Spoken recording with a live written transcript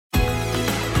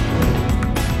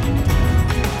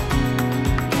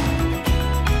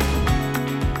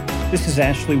This is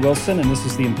Ashley Wilson, and this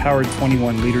is the Empowered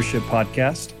 21 Leadership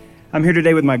Podcast. I'm here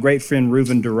today with my great friend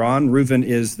Reuven Duran. Reuven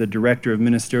is the Director of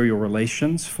Ministerial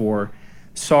Relations for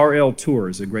Sarel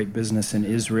Tours, a great business in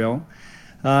Israel.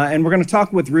 And we're going to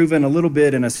talk with Reuven a little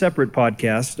bit in a separate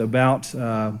podcast about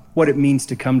what it means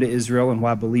to come to Israel and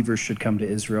why believers should come to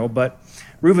Israel. But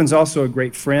Reuven's also a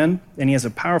great friend, and he has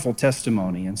a powerful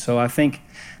testimony. And so I think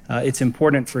it's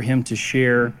important for him to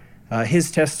share his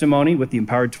testimony with the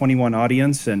Empowered 21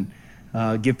 audience and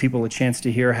give people a chance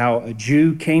to hear how a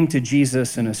Jew came to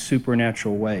Jesus in a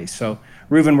supernatural way. So,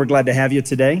 Reuven, we're glad to have you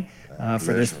today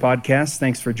for this podcast.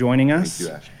 Thanks for joining us. Thank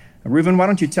you, Ash. Reuven, why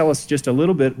don't you tell us just a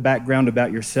little bit background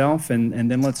about yourself,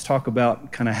 and then let's talk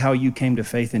about kind of how you came to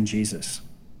faith in Jesus.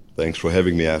 Thanks for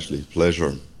having me, Ashley.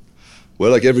 Pleasure.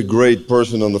 Well, like every great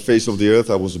person on the face of the earth,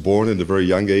 I was born at a very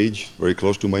young age, very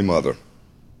close to my mother.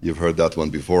 You've heard that one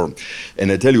before.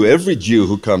 And I tell you, every Jew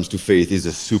who comes to faith is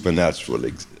a supernatural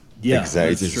it's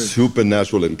a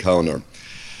supernatural encounter,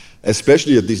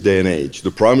 especially at this day and age. The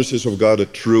promises of God are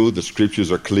true. The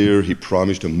scriptures are clear. He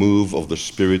promised a move of the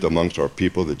Spirit amongst our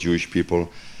people, the Jewish people.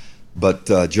 But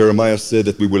Jeremiah said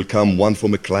that we will come one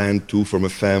from a clan, two from a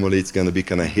family. It's going to be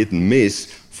kind of hit and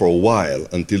miss for a while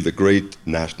until the great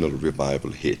national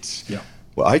revival hits. Yeah.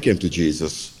 Well, I came to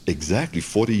Jesus exactly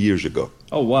 40 years ago.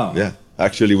 Oh, wow. Yeah.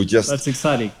 Actually, That's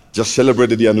exciting. just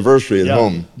celebrated the anniversary at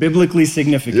home. Biblically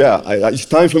significant. Yeah, it's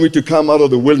time for me to come out of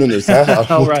the wilderness.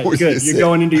 All right, good. You're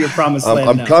going into your promised land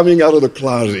I'm now. coming out of the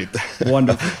closet.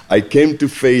 Wonderful. I came to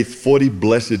faith 40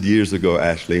 blessed years ago,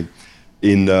 Ashley,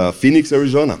 in Phoenix,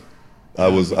 Arizona. I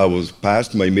was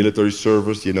past my military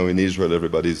service. You know, in Israel,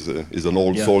 everybody is an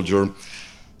old soldier.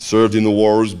 Served in the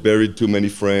wars, buried too many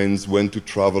friends, went to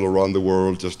travel around the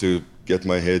world just to get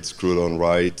my head screwed on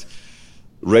right.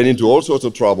 Ran into all sorts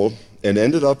of trouble and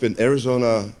ended up in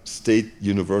Arizona State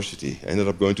University. Ended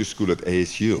up going to school at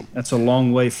ASU. That's a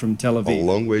long way from Tel Aviv. A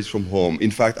long ways from home. In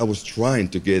fact, I was trying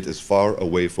to get as far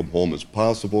away from home as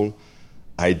possible.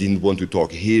 I didn't want to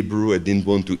talk Hebrew. I didn't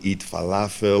want to eat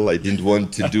falafel. I didn't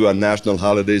want to do our national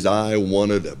holidays. I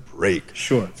wanted a break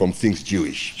from things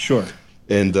Jewish. Sure.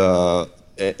 And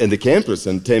the campus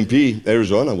in Tempe,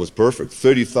 Arizona was perfect.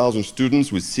 30,000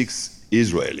 students with 6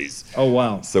 Israelis. Oh,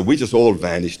 wow. So we just all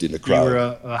vanished in the crowd. You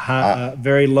were a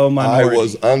very low minority. I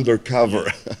was undercover.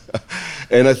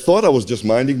 And I thought I was just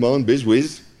minding my own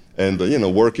biz and,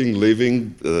 working, living,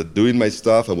 doing my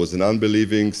stuff. I was an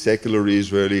unbelieving, secular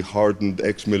Israeli, hardened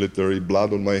ex-military,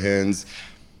 blood on my hands.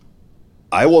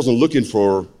 I wasn't looking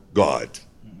for God,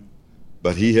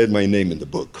 but he had my name in the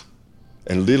book.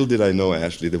 And little did I know,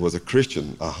 Ashley, there was a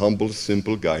Christian, a humble,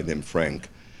 simple guy named Frank,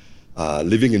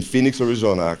 living in Phoenix,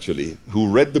 Arizona, actually, who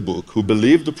read the book, who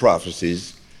believed the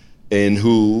prophecies, and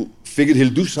who figured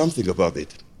he'll do something about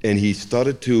it. And he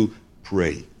started to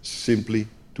pray, simply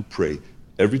to pray.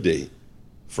 Every day,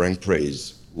 Frank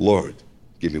prays, Lord,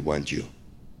 give me one Jew.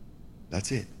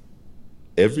 That's it.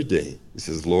 Every day, he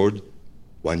says, Lord,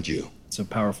 one Jew. It's a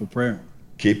powerful prayer.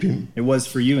 Keep him. It was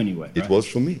for you anyway, right? It was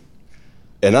for me.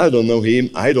 And I don't know him.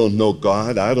 I don't know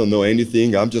God. I don't know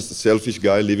anything. I'm just a selfish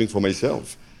guy living for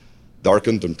myself.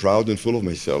 Darkened and proud and full of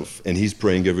myself. And he's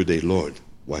praying every day, Lord,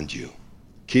 one Jew.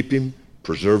 Keep him,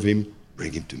 preserve him,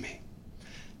 bring him to me.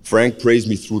 Frank praised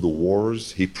me through the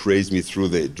wars. He praised me through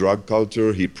the drug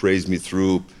culture. He praised me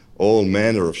through all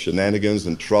manner of shenanigans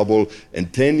and trouble.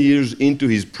 And 10 years into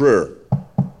his prayer,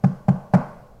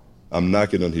 I'm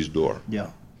knocking on his door.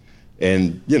 Yeah.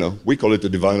 And, we call it a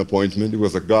divine appointment. It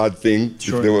was a God thing,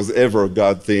 if there was ever a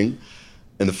God thing.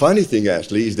 And the funny thing,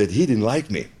 Ashley, is that he didn't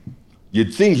like me.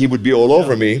 You'd think he would be all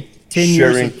over me. 10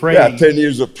 years of praying. Yeah, 10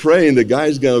 years of praying. The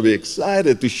guy's going to be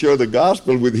excited to share the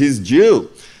gospel with his Jew.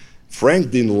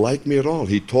 Frank didn't like me at all.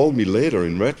 He told me later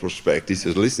in retrospect, he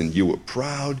says, listen, you were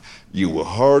proud, you were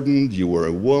hardened, you were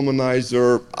a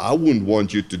womanizer. I wouldn't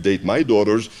want you to date my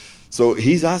daughters. So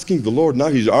he's asking the Lord, now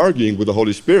he's arguing with the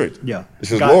Holy Spirit. Yeah. He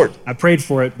says, God, Lord. I prayed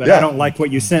for it, but I don't like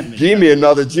what you sent me. Give me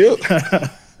another Jew.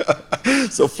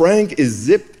 So Frank is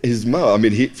zipped his mouth. I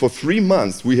mean, for 3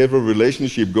 months, we have a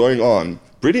relationship going on,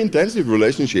 pretty intensive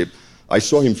relationship. I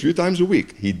saw him 3 times a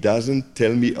week. He doesn't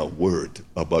tell me a word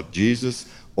about Jesus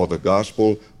or the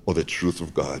gospel or the truth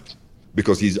of God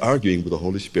because he's arguing with the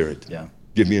Holy Spirit. Yeah.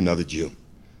 Give me another Jew.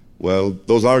 Well,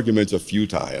 those arguments are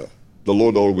futile. The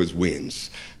Lord always wins.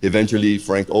 Eventually,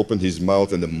 Frank opened his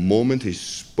mouth, and the moment he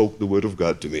spoke the word of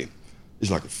God to me,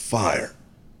 it's like a fire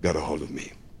got a hold of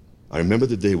me. I remember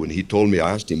the day when he told me,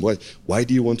 I asked him, why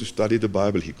do you want to study the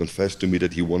Bible? He confessed to me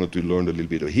that he wanted to learn a little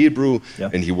bit of Hebrew,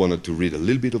 and he wanted to read a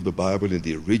little bit of the Bible in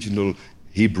the original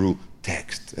Hebrew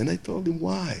text. And I told him,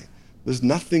 why? There's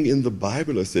nothing in the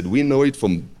Bible. I said, we know it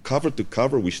from cover to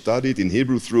cover. We studied in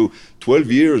Hebrew through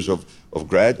 12 years of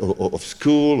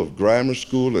school, of grammar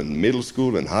school and middle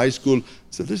school and high school. I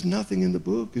said, there's nothing in the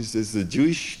book. It's the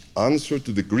Jewish answer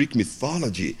to the Greek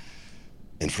mythology.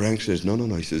 And Frank says, no.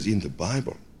 He says, in the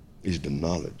Bible is the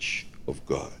knowledge of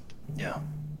God. Yeah.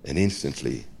 And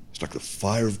instantly, it's like the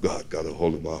fire of God got a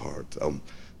hold of my heart.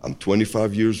 I'm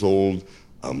 25 years old.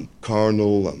 I'm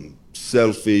carnal. I'm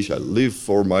selfish. I live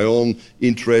for my own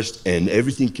interest. And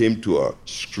everything came to a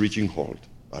screeching halt.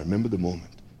 I remember the moment.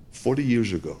 40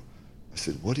 years ago, I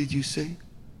said, what did you say?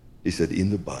 He said, in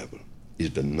the Bible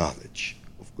is the knowledge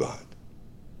of God.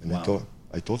 And Wow.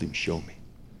 I told him, show me.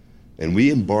 And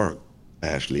we embarked,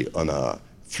 Ashley, on a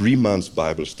 3 months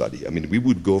Bible study. I mean, we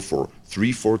would go for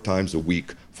 3-4 times a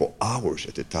week for hours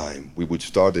at a time. We would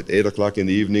start at 8 o'clock in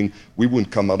the evening. We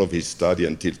wouldn't come out of his study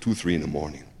until 2-3 in the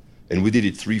morning. And we did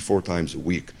it 3-4 times a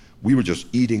week. We were just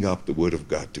eating up the Word of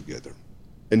God together.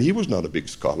 And he was not a big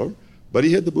scholar, but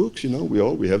he had the books, you know.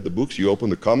 We have the books. You open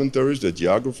the commentaries, the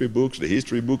geography books, the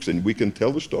history books, and we can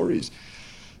tell the stories.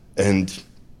 And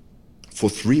for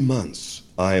 3 months,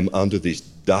 I am under this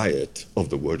diet of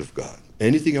the Word of God.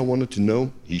 Anything I wanted to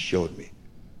know, he showed me.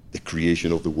 The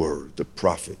creation of the world, the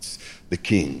prophets, the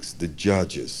kings, the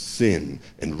judges, sin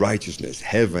and righteousness,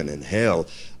 heaven and hell,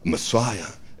 Messiah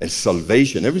and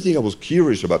salvation, everything I was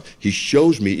curious about, he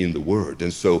shows me in the Word.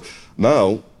 And so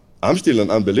now, I'm still an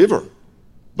unbeliever,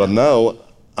 but now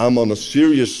I'm on a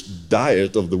serious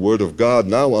diet of the Word of God.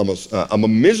 Now I'm a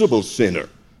miserable sinner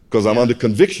because I'm under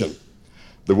conviction.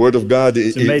 The Word of God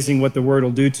is amazing what the Word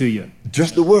will do to you.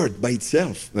 Just the Word by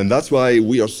itself. And that's why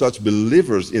we are such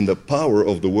believers in the power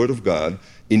of the Word of God,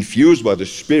 infused by the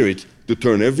Spirit to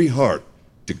turn every heart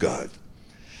to God.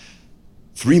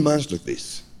 3 months like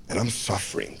this, and I'm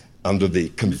suffering under the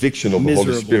conviction of the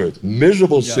Holy Spirit.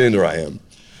 Miserable sinner I am.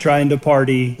 Trying to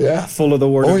party, full of the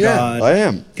Word of God. I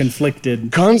am.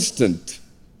 Conflicted. Constant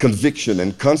conviction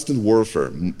and constant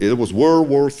warfare. It was World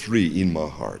War III in my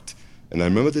heart. And I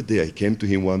remember the day I came to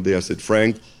him one day, I said,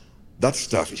 Frank, that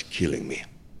stuff is killing me.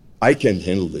 I can't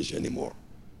handle this anymore.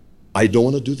 I don't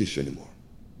want to do this anymore.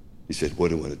 He said, what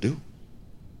do you want to do?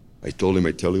 I told him,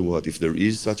 I tell you what, if there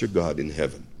is such a God in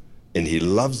heaven, and he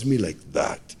loves me like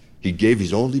that, he gave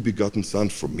his only begotten Son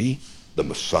for me, the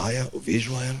Messiah of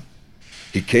Israel.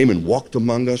 He came and walked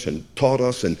among us and taught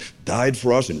us and died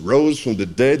for us and rose from the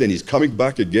dead, and he's coming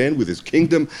back again with his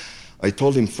kingdom. I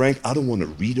told him, Frank, I don't want to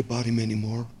read about him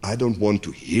anymore. I don't want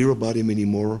to hear about him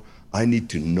anymore. I need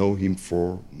to know him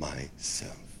for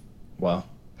myself. Wow.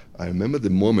 I remember the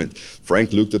moment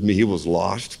Frank looked at me. He was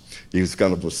lost. He was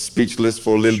kind of speechless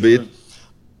for a little bit.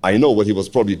 I know what he was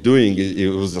probably doing. He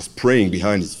was just praying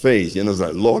behind his face. You know, it's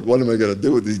like, Lord, what am I going to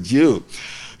do with this Jew?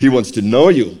 He wants to know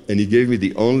you. And he gave me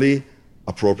the only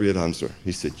appropriate answer.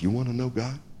 He said, you want to know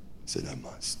God? I said, I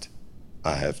must.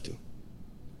 I have to.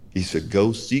 He said,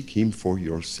 go seek him for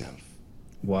yourself.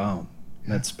 Wow.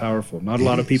 That's powerful. Not a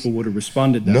lot of people would have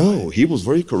responded that way. No, he was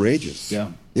very courageous.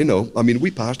 Yeah. You know, I mean,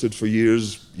 we pastored for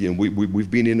years. You know, we've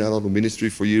been in and out of ministry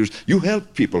for years. You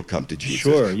help people come to Jesus.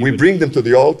 Sure. We bring them to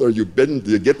the altar. You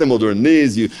get them on their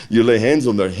knees. You lay hands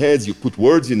on their heads. You put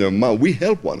words in their mouth. We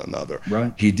help one another.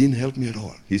 Right. He didn't help me at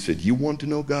all. He said, you want to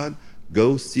know God?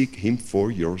 Go seek him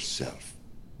for yourself.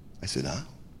 I said,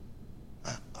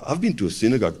 I've been to a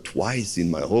synagogue twice in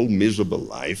my whole miserable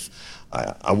life.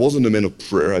 I wasn't a man of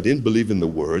prayer. I didn't believe in the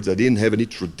words. I didn't have any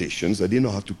traditions. I didn't know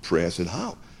how to pray. I said,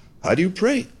 how? How do you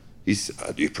pray? He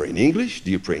said, do you pray in English? Do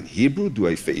you pray in Hebrew? Do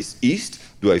I face east?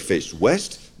 Do I face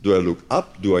west? Do I look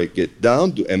up? Do I get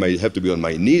down? Am I have to be on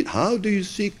my knee? How do you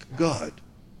seek God?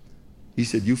 He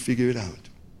said, you figure it out.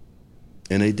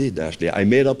 And I did, Ashley. I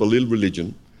made up a little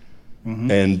religion.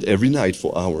 Mm-hmm. And every night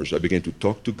for hours, I began to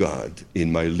talk to God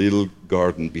in my little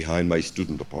garden behind my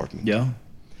student apartment. Yeah.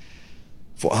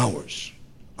 For hours,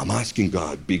 I'm asking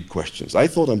God big questions. I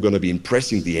thought I'm going to be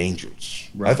impressing the angels.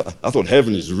 Right. I thought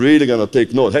heaven is really going to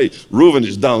take note. Hey, Reuven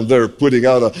is down there putting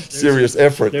out a serious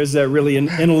effort. There's that really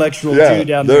intellectual Jew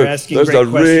down there asking great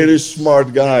questions. There's a really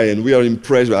smart guy, and we are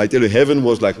impressed. I tell you, heaven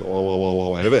was like,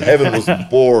 whoa. Heaven was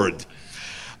bored.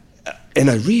 And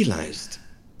I realized,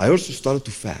 I also started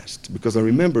to fast because I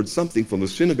remembered something from the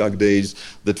synagogue days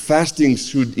that fasting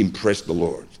should impress the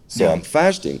Lord. So I'm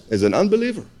fasting as an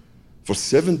unbeliever for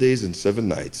 7 days and 7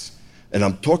 nights, and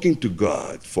I'm talking to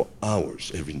God for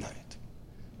hours every night.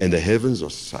 And the heavens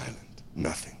are silent,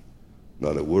 nothing.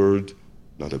 Not a word,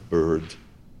 not a bird,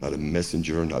 not a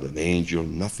messenger, not an angel,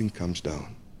 nothing comes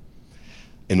down.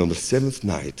 And on the 7th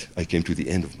night, I came to the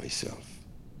end of myself.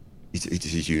 It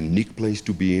is a unique place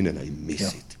to be in, and I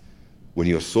miss it. when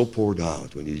you're so poured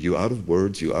out, when you're out of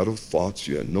words, you're out of thoughts,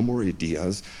 you have no more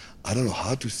ideas, I don't know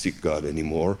how to seek God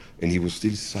anymore, and he was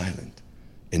still silent.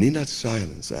 And in that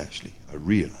silence, actually, I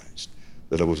realized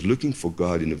that I was looking for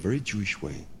God in a very Jewish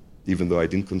way. Even though I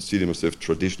didn't consider myself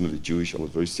traditionally Jewish, I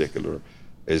was very secular,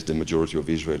 as the majority of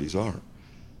Israelis are.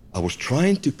 I was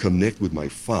trying to connect with my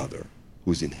Father,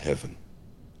 who's in heaven,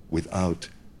 without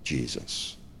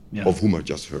Jesus, of whom I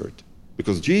just heard.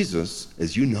 Because Jesus,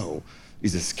 as you know,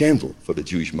 is a scandal for the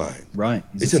Jewish mind. Right.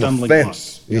 It's an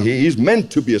offense. Yeah. He is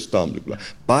meant to be a stumbling block.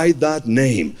 By that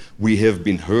name, we have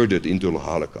been herded into the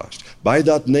Holocaust. By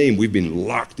that name, we've been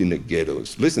locked in the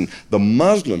ghettos. Listen, the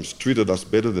Muslims treated us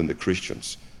better than the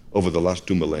Christians over the last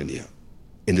 2 millennia.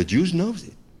 And the Jews know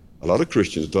it. A lot of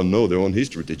Christians don't know their own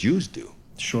history. The Jews do.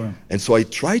 Sure. And so I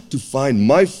tried to find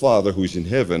my Father who is in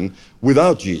heaven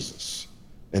without Jesus.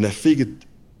 And I figured,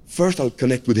 first I'll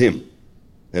connect with him.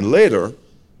 And later,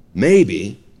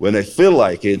 maybe, when I feel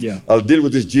like it, I'll deal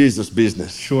with this Jesus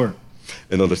business. Sure.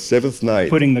 And on the 7th night...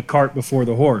 Putting the cart before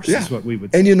the horse is what we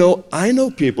would say. And you know, I know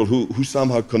people who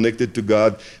somehow connected to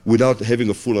God without having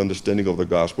a full understanding of the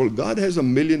gospel. God has a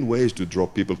million ways to draw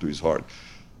people to his heart.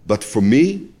 But for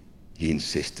me, he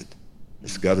insisted.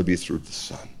 It's got to be through the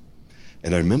Son.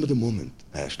 And I remember the moment,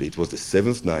 actually. It was the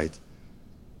 7th night,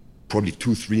 probably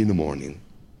 2, 3 in the morning.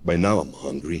 By now, I'm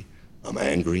hungry. I'm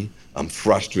angry. I'm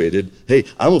frustrated. Hey,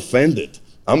 I'm offended.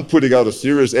 I'm putting out a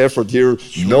serious effort here.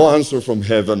 No answer from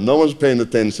heaven. No one's paying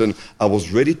attention. I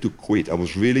was ready to quit. I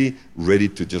was really ready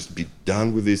to just be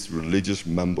done with this religious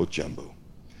mumbo jumbo.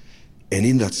 And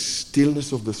in that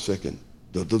stillness of the second,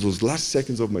 those last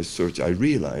seconds of my search, I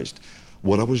realized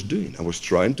what I was doing. I was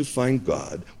trying to find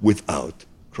God without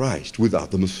Christ,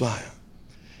 without the Messiah,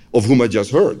 of whom I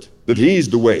just heard, that he is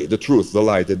the way, the truth, the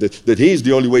light, that he is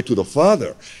the only way to the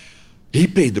Father. He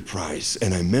paid the price,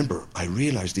 and I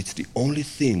realized it's the only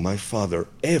thing my Father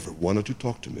ever wanted to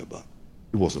talk to me about.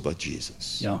 It was about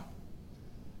Jesus. Yeah.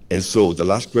 And so the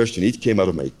last question, it came out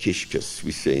of my kishkas,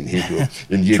 we say in Hebrew.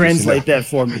 In Yiddish. Translate that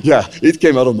for me. Yeah, it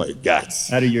came out of my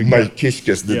guts. Out of your my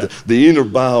kishkas, the inner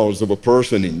bowels of a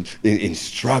person in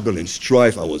struggle, in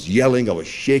strife. I was yelling, I was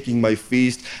shaking my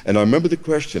fist, and I remember the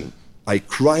question. I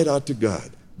cried out to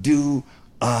God, do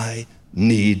I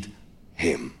need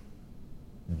him?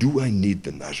 Do I need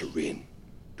the Nazarene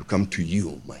to come to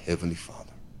you, my Heavenly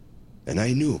Father? And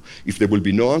I knew if there will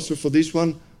be no answer for this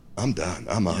one, I'm done.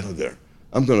 I'm out of there.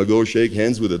 I'm going to go shake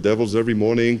hands with the devils every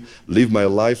morning, live my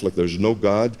life like there's no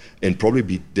God, and probably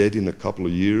be dead in a couple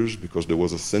of years because there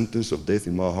was a sentence of death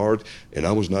in my heart, and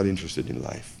I was not interested in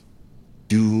life.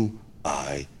 Do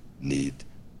I need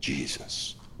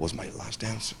Jesus? Was my last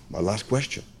answer, my last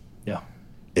question. Yeah.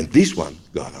 And this one,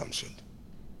 God answered.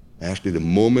 Actually, the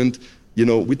moment, you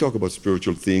know, we talk about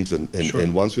spiritual things,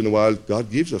 and once in a while,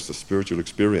 God gives us a spiritual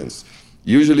experience.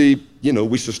 Usually, you know,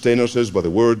 we sustain ourselves by the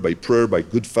word, by prayer, by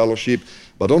good fellowship.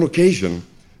 But on occasion,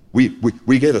 we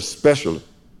get a special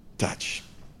touch.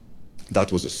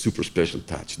 That was a super special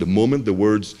touch. The moment the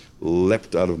words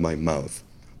leapt out of my mouth,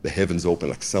 the heavens opened,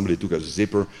 like somebody took a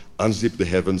zipper, unzipped the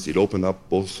heavens, it opened up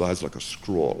both sides like a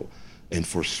scroll. And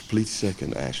for a split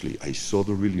second, actually, I saw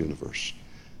the real universe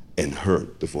and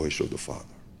heard the voice of the Father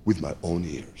with my own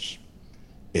ears.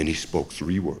 And he spoke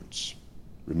 3 words.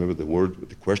 Remember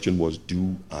the question was,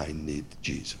 do I need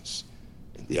Jesus?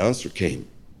 And the answer came,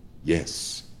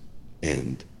 yes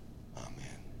and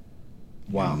amen.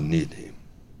 Wow. You need him.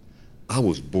 I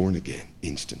was born again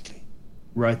instantly.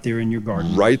 Right there in your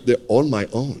garden. Right there on my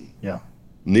own. Yeah.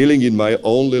 Kneeling in my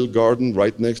own little garden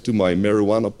right next to my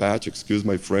marijuana patch, excuse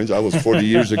my French. I was 40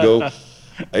 years ago.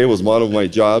 It was one of my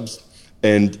jobs.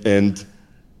 And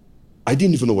I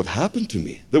didn't even know what happened to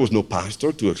me. There was no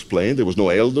pastor to explain. There was no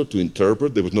elder to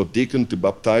interpret. There was no deacon to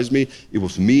baptize me. It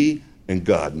was me and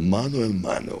God, mano a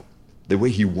mano, the way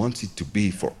he wants it to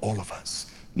be for all of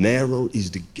us. Narrow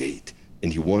is the gate,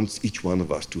 and he wants each one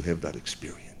of us to have that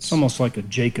experience. It's almost like a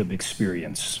Jacob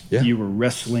experience. Yeah. You were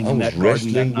wrestling in that garden. I was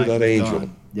wrestling with that angel.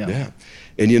 Yeah.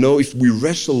 And you know, if we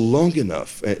wrestle long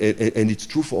enough, and it's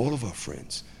true for all of our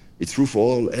friends, it's true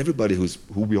for everybody who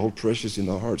we hold precious in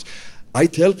our hearts. I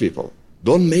tell people,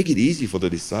 don't make it easy for the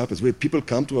disciples. When people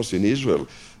come to us in Israel,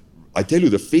 I tell you,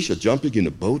 the fish are jumping in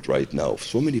a boat right now.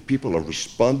 So many people are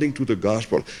responding to the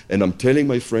gospel. And I'm telling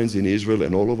my friends in Israel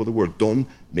and all over the world, don't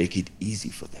make it easy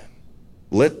for them.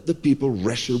 Let the people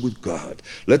wrestle with God.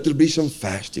 Let there be some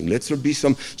fasting. Let there be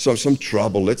some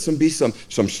trouble. Let there be some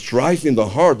strife in the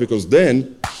heart, because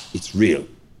then it's real.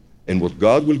 And what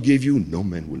God will give you, no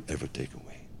man will ever take away.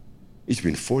 It's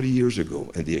been 40 years ago,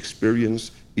 and the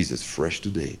experience is as fresh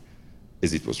today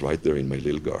as it was right there in my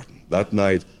little garden. That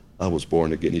night, I was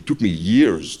born again. It took me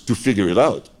years to figure it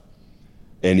out.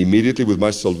 And immediately with my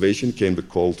salvation came the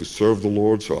call to serve the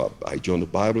Lord. So I joined a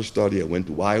Bible study. I went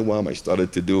to YWAM. I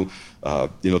started to do,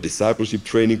 discipleship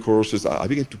training courses. I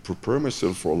began to prepare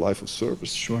myself for a life of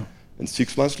service. Sure. And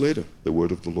 6 months later, the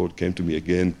word of the Lord came to me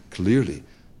again clearly.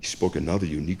 He spoke another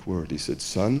unique word. He said,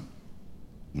 "Son,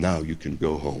 now you can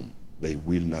go home. They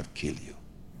will not kill you."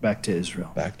 Back to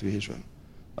Israel. Back to Israel.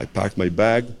 I packed my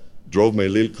bag, drove my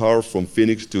little car from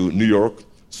Phoenix to New York,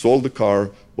 sold the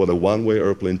car, bought a one-way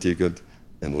airplane ticket,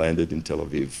 and landed in Tel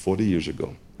Aviv 40 years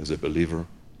ago as a believer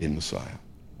in Messiah.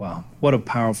 Wow, what a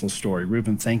powerful story.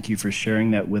 Reuven, thank you for sharing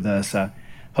that with us. I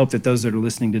hope that those that are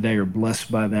listening today are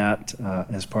blessed by that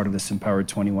as part of this Empowered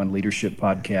 21 Leadership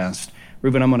Podcast.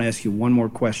 Reuven, I'm going to ask you one more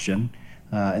question,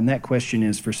 and that question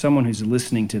is for someone who's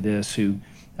listening to this who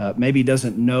maybe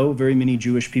doesn't know very many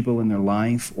Jewish people in their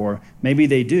life, or maybe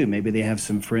they do. Maybe they have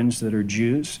some friends that are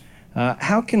Jews.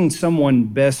 How can someone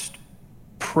best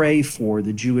pray for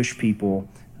the Jewish people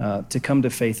to come to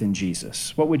faith in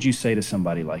Jesus? What would you say to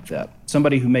somebody like that?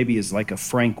 Somebody who maybe is like a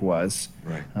Frank was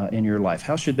in your life.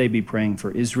 How should they be praying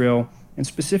for Israel and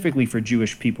specifically for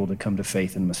Jewish people to come to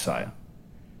faith in Messiah?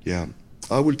 Yeah,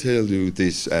 I will tell you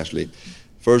this, Ashley.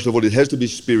 First of all, it has to be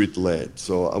Spirit-led.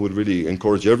 So I would really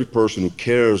encourage every person who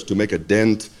cares to make a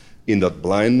dent in that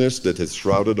blindness that has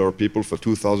shrouded our people for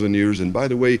 2,000 years. And by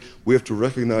the way, we have to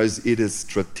recognize it is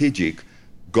strategic.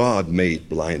 God made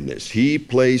blindness. He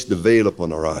placed the veil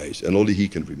upon our eyes, and only He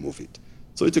can remove it.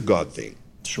 So it's a God thing.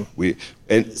 Sure.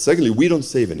 And secondly, we don't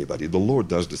save anybody. The Lord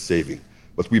does the saving.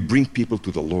 But we bring people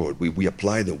to the Lord. We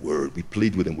apply the word. We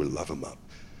plead with them. We love them up.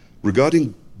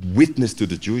 Regarding witness to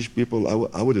the Jewish people,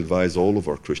 I would advise all of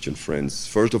our Christian friends,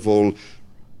 first of all,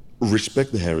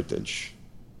 respect the heritage.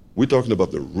 We're talking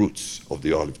about the roots of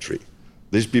the olive tree.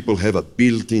 These people have a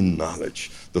built-in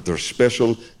knowledge that they're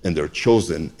special and they're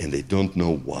chosen and they don't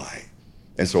know why.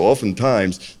 And so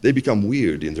oftentimes they become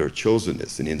weird in their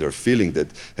chosenness and in their feeling that,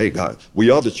 hey, God,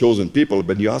 we are the chosen people,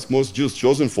 but you ask most Jews,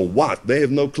 chosen for what? They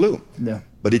have no clue. Yeah.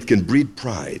 But it can breed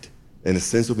pride and a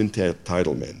sense of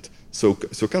entitlement. So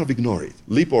kind of ignore it,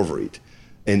 leap over it,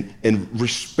 and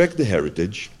respect the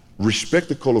heritage, respect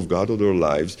the call of God on their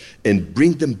lives, and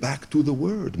bring them back to the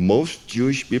Word. Most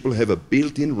Jewish people have a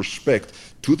built-in respect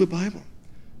to the Bible.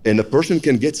 And a person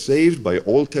can get saved by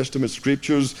Old Testament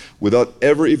scriptures without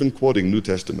ever even quoting New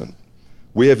Testament.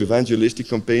 We have evangelistic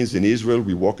campaigns in Israel.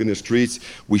 We walk in the streets.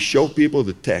 We show people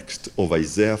the text of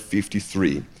Isaiah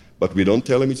 53. But we don't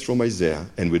tell them it's from Isaiah,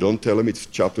 and we don't tell them it's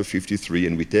chapter 53,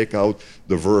 and we take out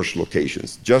the verse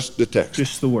locations, just the text.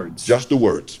 Just the words. Just the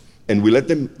words. And we let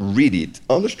them read it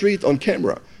on the street, on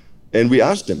camera. And we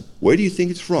ask them, where do you think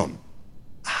it's from?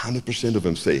 100% of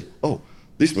them say, oh,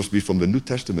 this must be from the New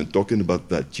Testament talking about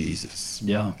that Jesus.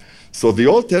 Yeah. So the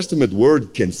Old Testament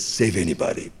word can save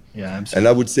anybody. Yeah, absolutely. And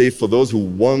I would say for those who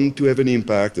want to have an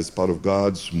impact as part of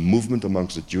God's movement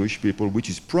amongst the Jewish people,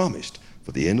 which is promised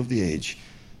for the end of the age,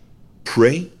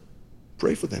 pray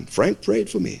for them. Frank prayed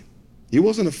for me. He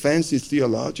wasn't a fancy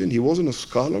theologian. He wasn't a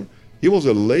scholar. He was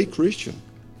a lay Christian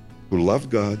who loved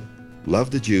God,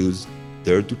 loved the Jews,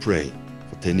 dared to pray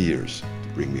for 10 years to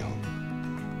bring me home.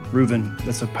 Reuven,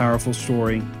 that's a powerful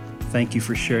story. Thank you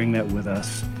for sharing that with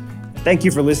us. Thank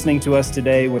you for listening to us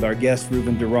today with our guest,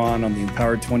 Reuven Duran, on the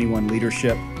Empowered 21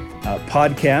 Leadership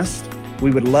podcast.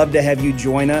 We would love to have you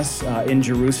join us in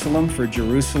Jerusalem for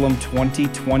Jerusalem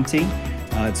 2020.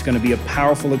 It's going to be a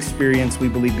powerful experience. We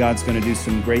believe God's going to do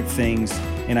some great things,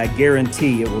 and I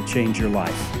guarantee it will change your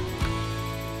life.